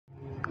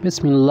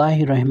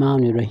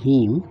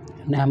Bismillahirrahmanirrahim.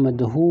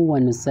 Nahmaduhu wa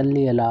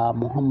nusalli ala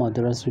Muhammad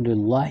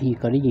Rasulullahi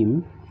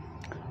Kareem.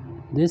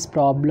 This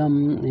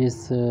problem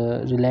is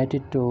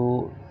related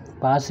to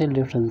partial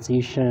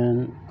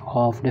differentiation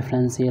of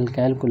differential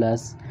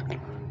calculus.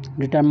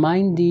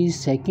 Determine the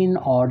second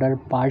order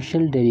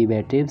partial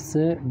derivatives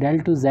del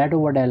to z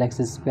over del x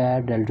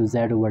square, del to z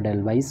over del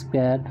y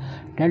square,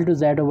 del to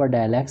z over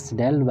del x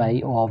del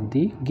y of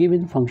the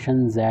given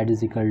function z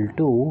is equal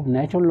to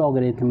natural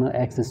logarithm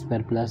x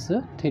square plus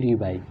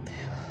 3y.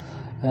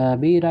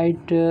 We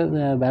write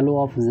value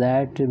of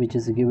z which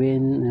is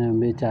given,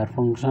 which are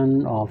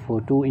function of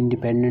two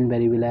independent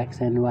variable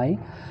x and y.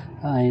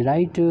 I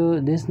write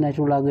this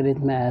natural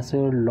logarithm as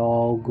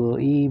log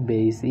e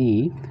base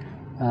e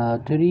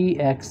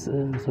 3x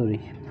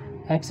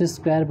x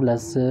square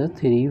plus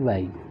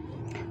 3y.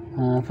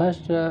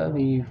 First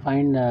we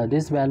find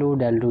this value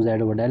del to z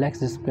over del x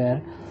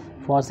square.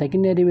 For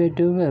second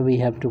derivative we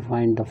have to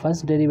find the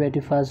first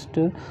derivative first.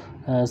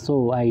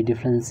 So I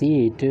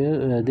differentiate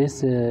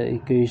this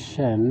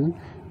equation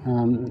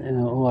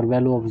or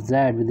value of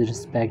z with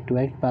respect to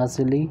x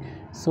partially.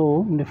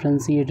 So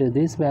differentiate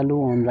this value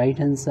on right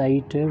hand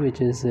side, which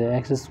is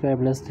x square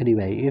plus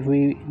 3y. If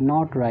we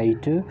not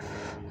write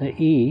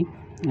e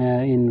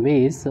in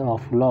ways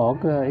of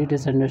log, it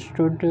is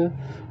understood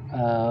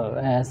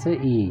as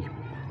e.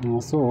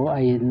 So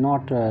I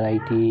not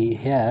write e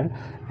here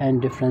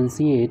and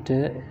differentiate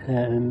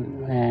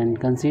and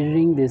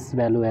considering this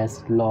value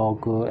as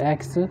log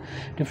x.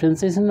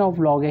 Differentiation of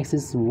log x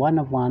is 1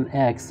 upon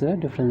x.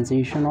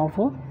 Differentiation of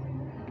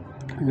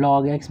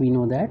log x, we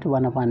know that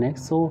 1 upon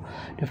x. So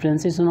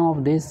differentiation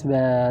of this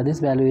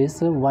value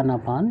is 1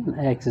 upon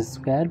x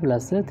square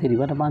plus 3,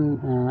 1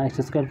 upon x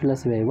square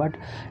plus y, but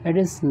it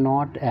is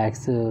not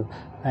x,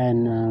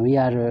 and we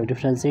are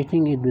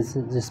differentiating it with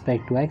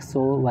respect to x.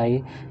 So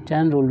by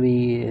chain rule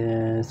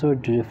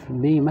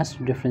we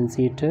must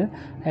differentiate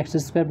x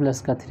square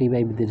plus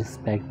 3y with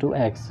respect to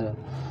x.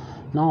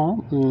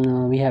 Now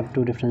we have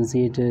to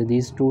differentiate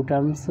these two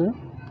terms.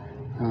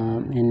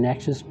 In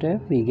next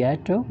step we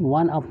get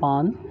 1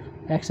 upon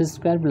x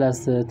square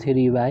plus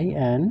 3y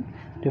and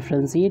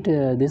differentiate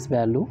this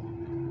value.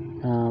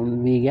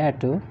 We get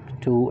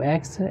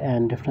 2x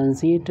and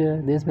differentiate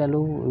this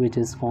value, which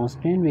is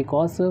constant,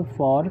 because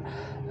for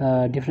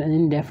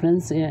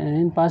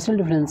in partial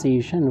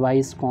differentiation y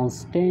is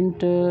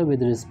constant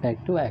with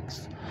respect to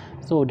x.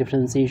 So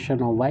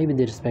differentiation of y with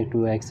respect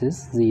to x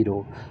is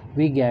 0.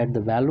 We get the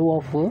value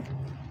of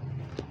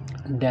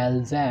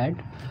del z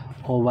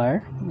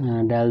over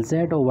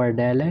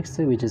del x,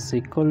 which is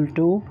equal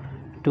to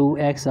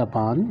 2x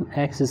upon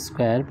x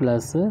square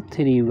plus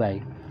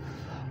 3y.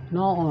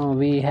 Now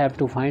we have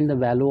to find the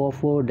value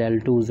of del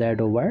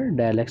 2z over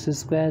del x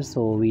square.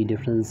 So we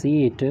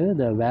differentiate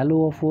the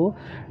value of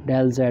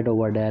del z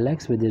over del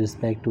x with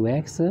respect to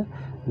x.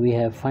 We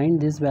have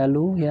find this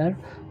value here.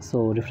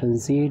 So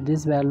differentiate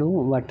this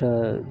value, but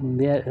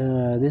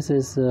this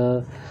is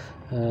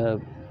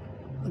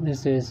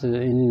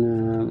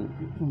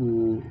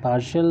in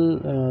partial,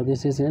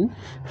 this is in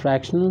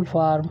fractional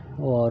form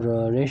or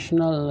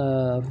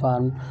rational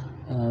form.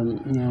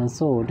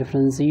 So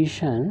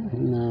differentiation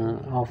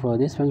of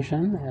this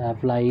function,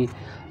 apply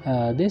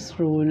this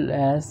rule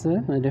as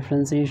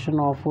differentiation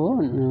of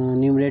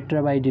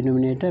numerator by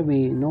denominator.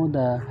 We know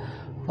the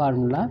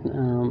formula.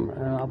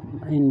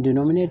 In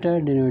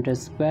denominator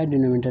square,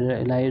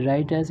 denominator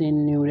write as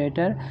in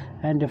numerator,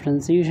 and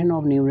differentiation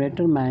of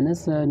numerator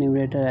minus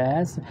numerator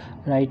as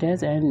write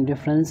as, and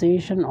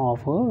differentiation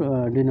of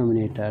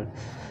denominator.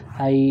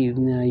 I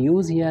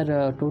use here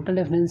total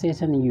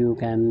differentiation. You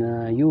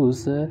can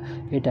use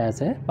it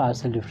as a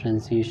partial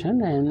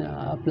differentiation and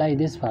apply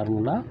this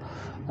formula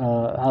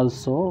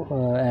also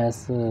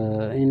as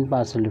in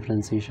partial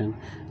differentiation.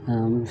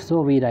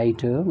 So we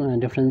write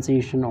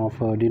differentiation of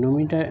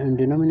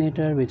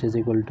denominator which is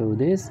equal to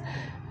this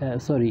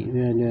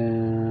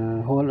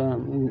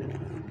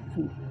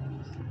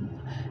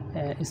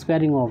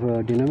squaring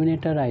of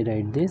denominator. I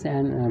write this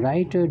and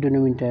write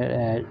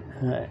denominator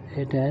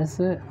it as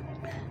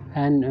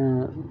and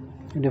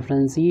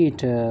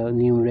differentiate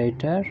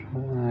numerator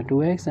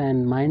 2x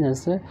and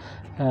minus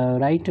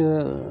write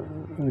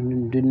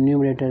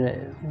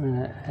numerator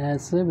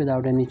as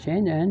without any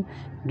change, and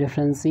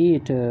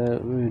differentiate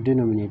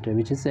denominator,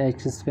 which is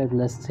x square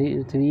plus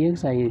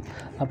 3x. I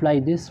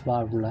apply this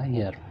formula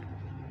here.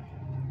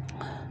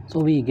 So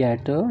we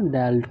get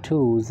del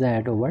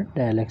 2z over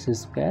del x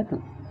square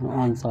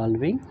on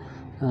solving.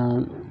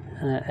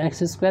 X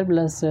square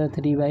plus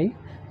 3y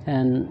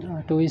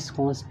and 2 is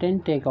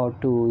constant, take out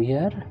 2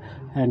 here,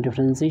 and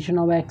differentiation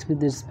of x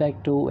with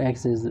respect to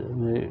x is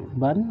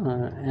 1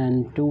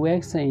 and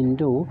 2x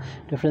into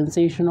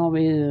differentiation of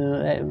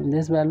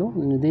this value.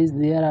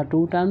 There are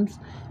two terms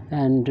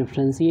and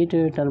differentiate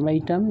term by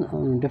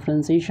term.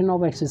 Differentiation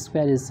of x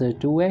square is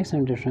 2x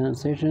and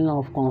differentiation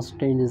of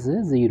constant is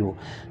 0.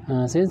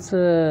 Since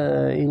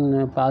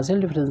in partial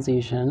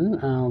differentiation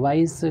y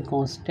is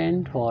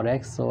constant for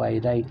x, so I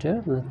write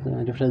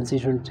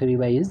differentiation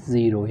 3y is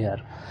 0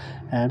 here,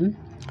 and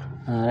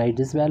write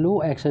this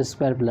value x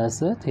square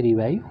plus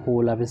 3y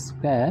whole of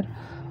square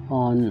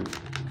on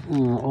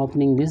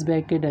opening this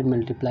bracket and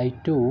multiply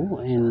 2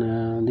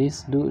 in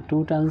these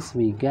two terms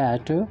we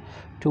get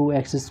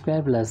 2x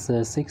square plus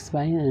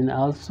 6y, and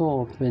also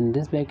open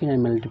this bracket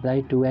and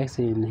multiply 2x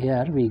in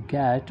here we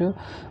get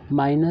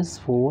minus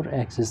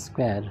 4x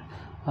square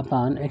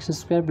upon x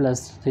square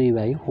plus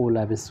 3y whole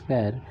of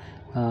square.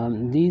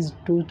 These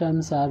two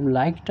terms are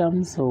like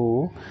terms,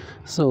 so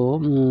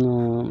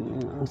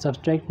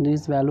subtract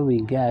this value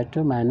we get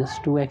minus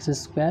 2x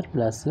square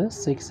plus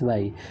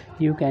 6y.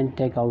 You can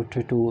take out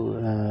 2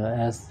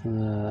 as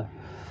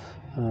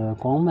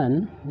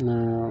common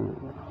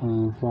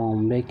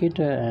from bracket,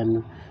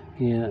 and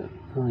you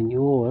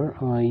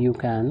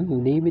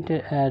can leave it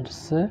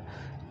as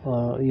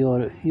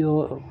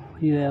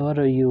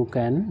whatever you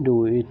can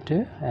do it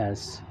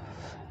as,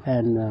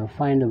 and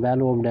find the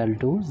value of del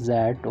 2 z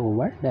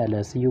over del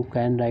s. You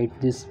can write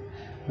this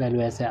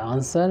value as an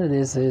answer.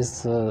 This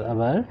is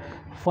our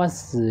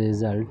first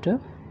result.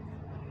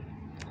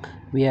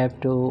 We have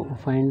to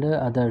find the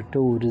other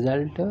two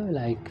result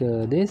like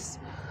this.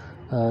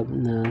 First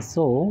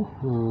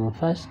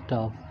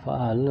of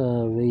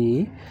all,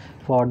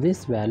 for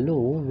this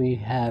value we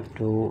have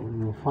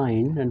to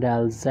find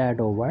del z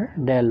over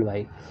del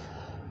y.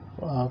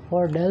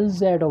 For del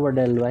z over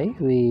del y,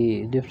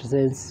 we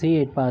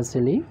differentiate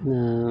partially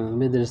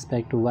with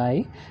respect to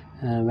y.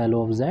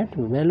 Value of z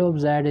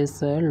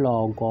is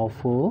log of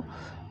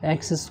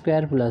x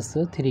square plus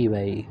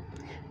 3y,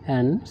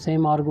 and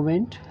same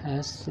argument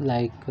as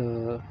like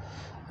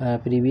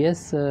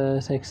previous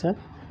section.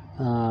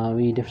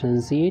 We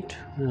differentiate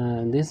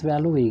this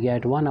value, we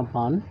get 1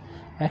 upon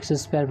x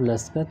square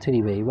plus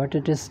 3y, but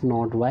it is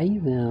not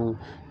y.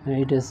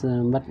 It is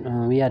but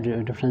we are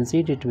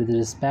differentiate it with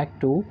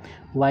respect to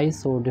y,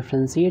 so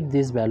differentiate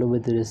this value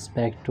with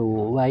respect to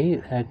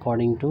y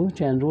according to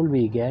chain rule.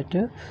 We get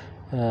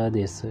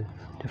this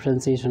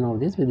differentiation of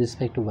this with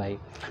respect to y.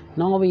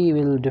 Now we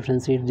will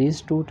differentiate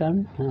these two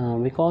terms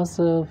because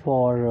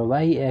for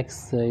y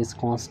x is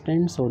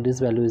constant, so this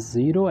value is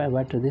 0,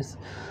 but this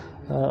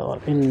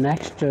in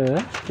next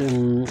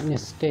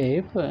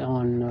step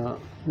on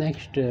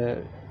next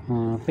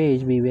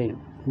page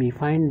we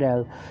find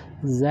del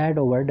z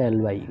over del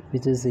y,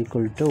 which is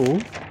equal to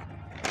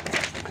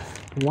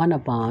 1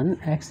 upon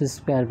x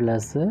square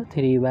plus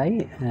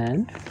 3y,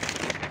 and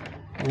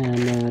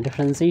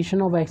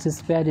differentiation of x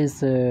square is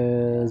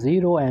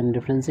 0, and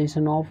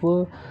differentiation of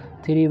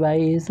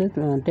 3y is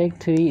take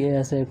 3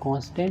 as a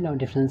constant, and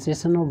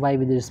differentiation of y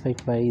with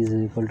respect to y is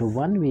equal to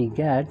 1. We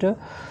get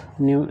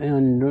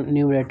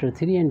numerator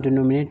 3 and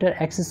denominator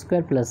x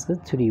square plus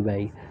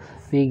 3y.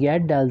 We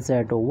get del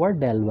z over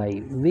del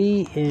y.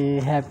 We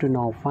have to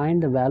now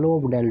find the value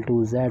of del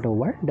 2z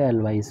over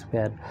del y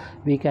square.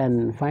 We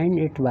can find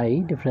it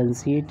by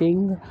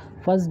differentiating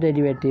first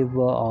derivative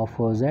of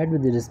z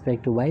with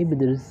respect to y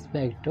with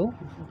respect to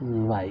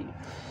y.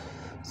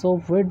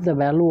 So with the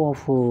value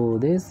of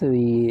this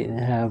we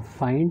have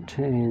find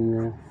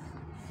in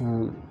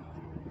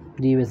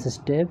previous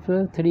step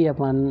 3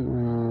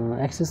 upon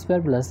x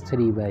square plus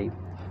 3y.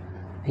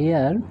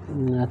 Here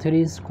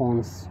 3 is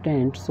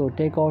constant, so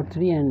take out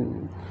 3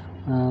 and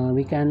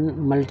we can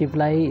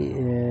multiply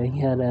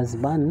here as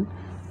 1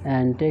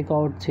 and take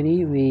out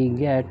 3. We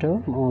get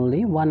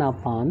only 1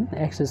 upon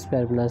x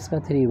square plus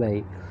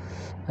 3y.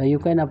 You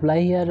can apply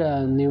here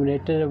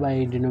numerator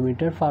by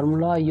denominator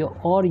formula,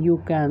 or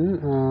you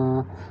can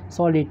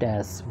solve it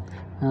as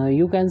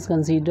you can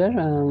consider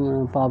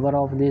power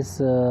of this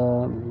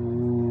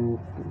term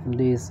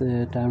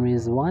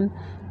is 1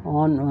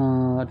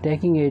 on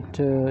taking it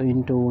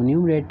into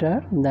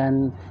numerator,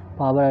 then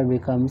power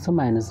becomes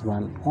minus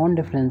 1. On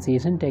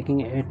differentiation,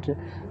 taking it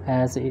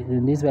as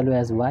this value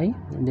as y,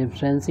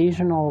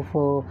 differentiation of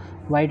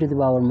y to the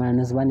power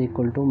minus 1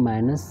 equal to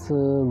minus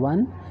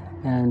 1,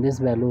 and this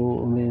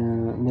value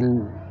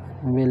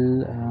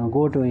will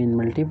go to in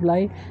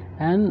multiply,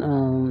 and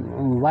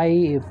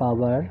y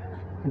power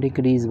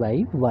decrease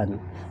by 1.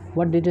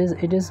 What it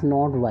is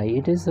not y,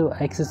 it is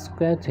x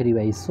square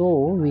 3y, so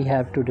we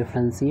have to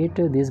differentiate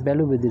this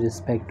value with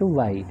respect to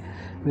y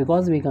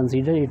because we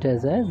consider it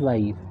as a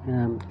y.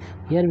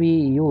 Here we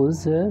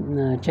use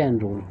chain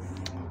rule.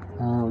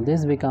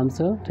 This becomes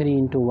 3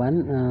 into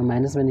 1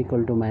 minus 1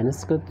 equal to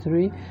minus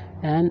 3,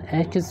 and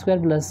x square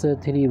plus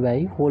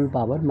 3y whole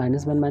power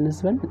minus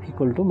 1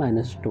 equal to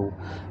minus 2,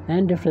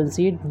 and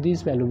differentiate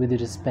this value with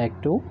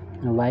respect to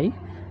y.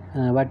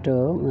 But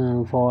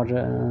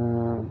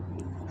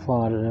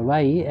for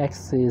y,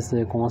 x is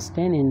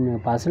constant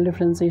in partial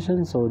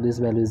differentiation, so this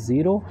value is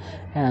 0,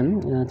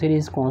 and 3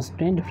 is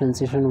constant.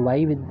 Differentiation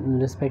y with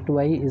respect to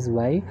y is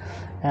y,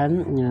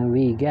 and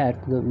we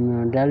get the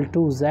del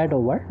 2z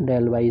over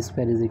del y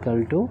square is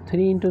equal to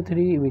 3 into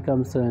 3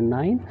 becomes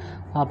 9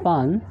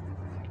 upon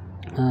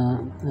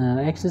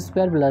x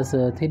square plus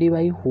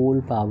 3y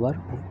whole power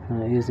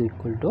is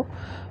equal to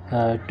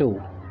 2.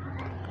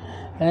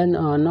 and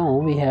now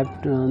we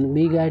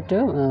get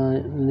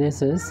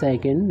this is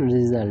second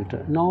result.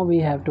 Now we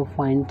have to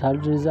find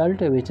third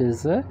result, which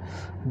is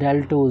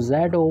del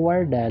 2z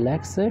over del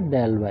x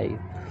del y.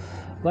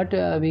 But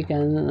we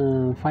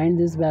can find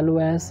this value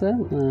as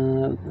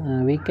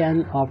we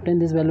can obtain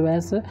this value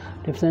as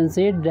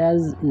differentiate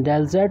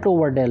del z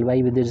over del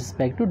y with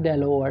respect to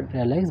del over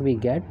del x. We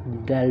get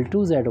del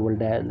 2z over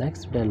del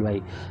x del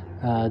y.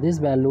 This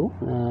value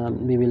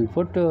we will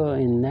put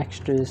in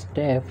next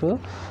step.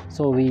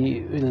 So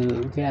we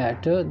will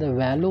get the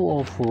value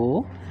of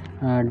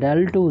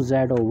del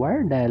 2z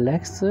over del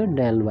x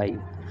del y.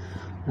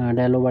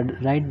 Del over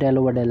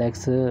del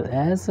x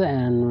as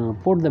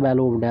and put the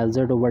value of del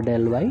z over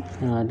del y.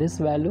 This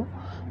value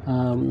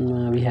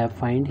we have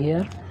find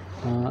here.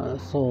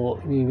 So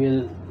we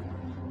will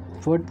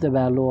put the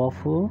value of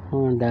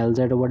del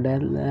z over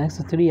del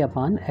x 3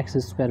 upon x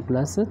square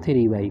plus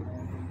 3y.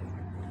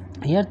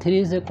 Here 3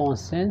 is a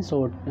constant,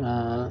 so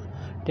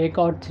take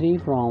out 3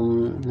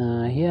 from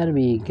here.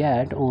 We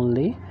get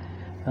only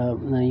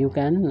you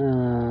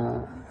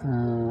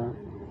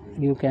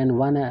can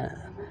 1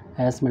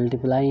 as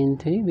multiply in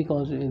 3,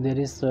 because there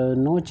is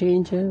no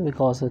change,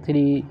 because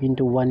 3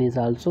 into 1 is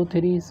also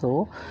 3.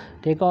 So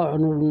take out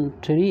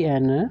 3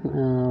 and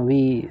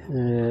we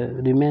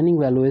remaining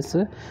value is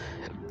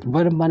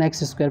 1 x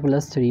square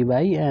plus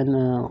 3y, and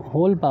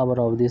whole power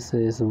of this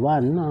is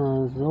 1.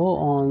 So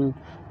on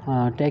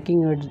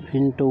taking it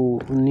into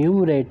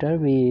numerator,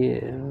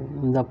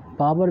 the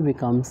power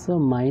becomes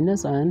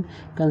minus, and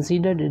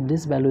consider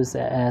this value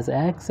as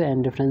x,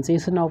 and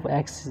differentiation of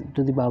x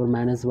to the power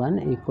minus 1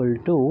 equal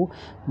to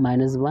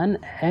minus 1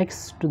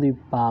 x to the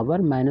power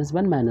minus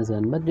 1 minus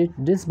 1. But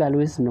this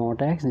value is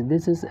not x,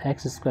 this is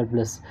x square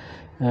plus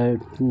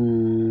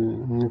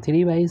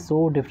 3y.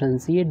 So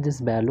differentiate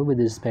this value with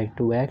respect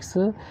to x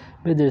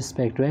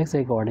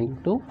according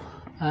to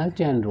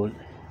chain rule.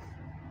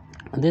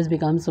 This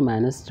becomes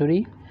minus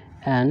 3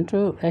 and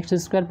x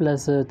square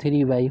plus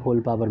 3y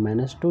whole power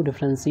minus 2.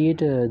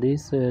 Differentiate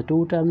these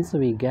two terms,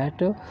 we get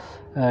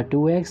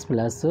 2x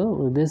plus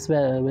this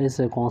is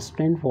a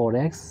constant for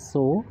x,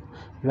 so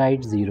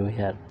write 0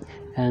 here,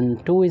 and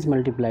 2 is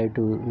multiplied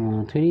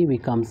to 3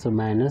 becomes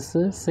minus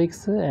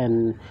 6,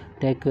 and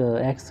take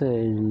x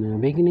in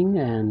beginning,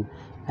 and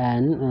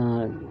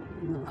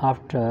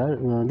after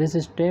this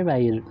step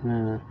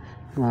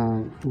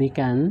we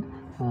can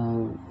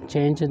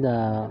change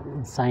the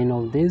sign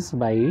of this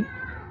by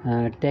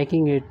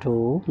taking it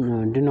to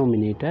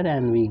denominator,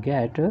 and we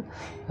get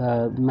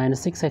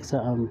minus 6x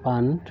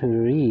upon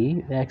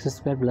 3 x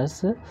square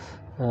plus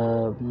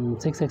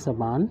 6x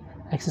upon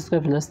x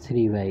square plus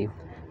 3y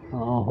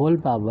whole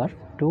power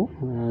 2.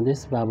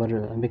 This power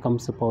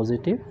becomes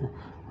positive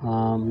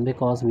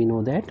because we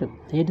know that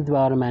 8 to the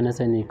power minus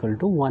n equal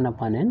to 1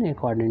 upon n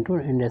according to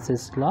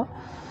indices law.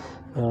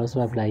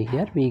 So apply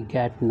here, we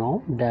get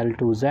now del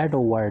 2z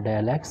over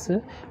del x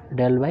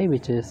del y,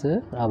 which is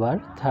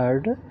our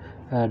third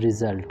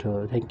result.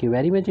 Thank you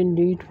very much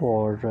indeed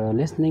for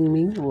listening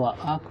me. Wa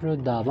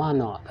akhir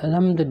dawana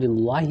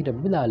alhamdulillahi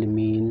rabbil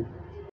alamin.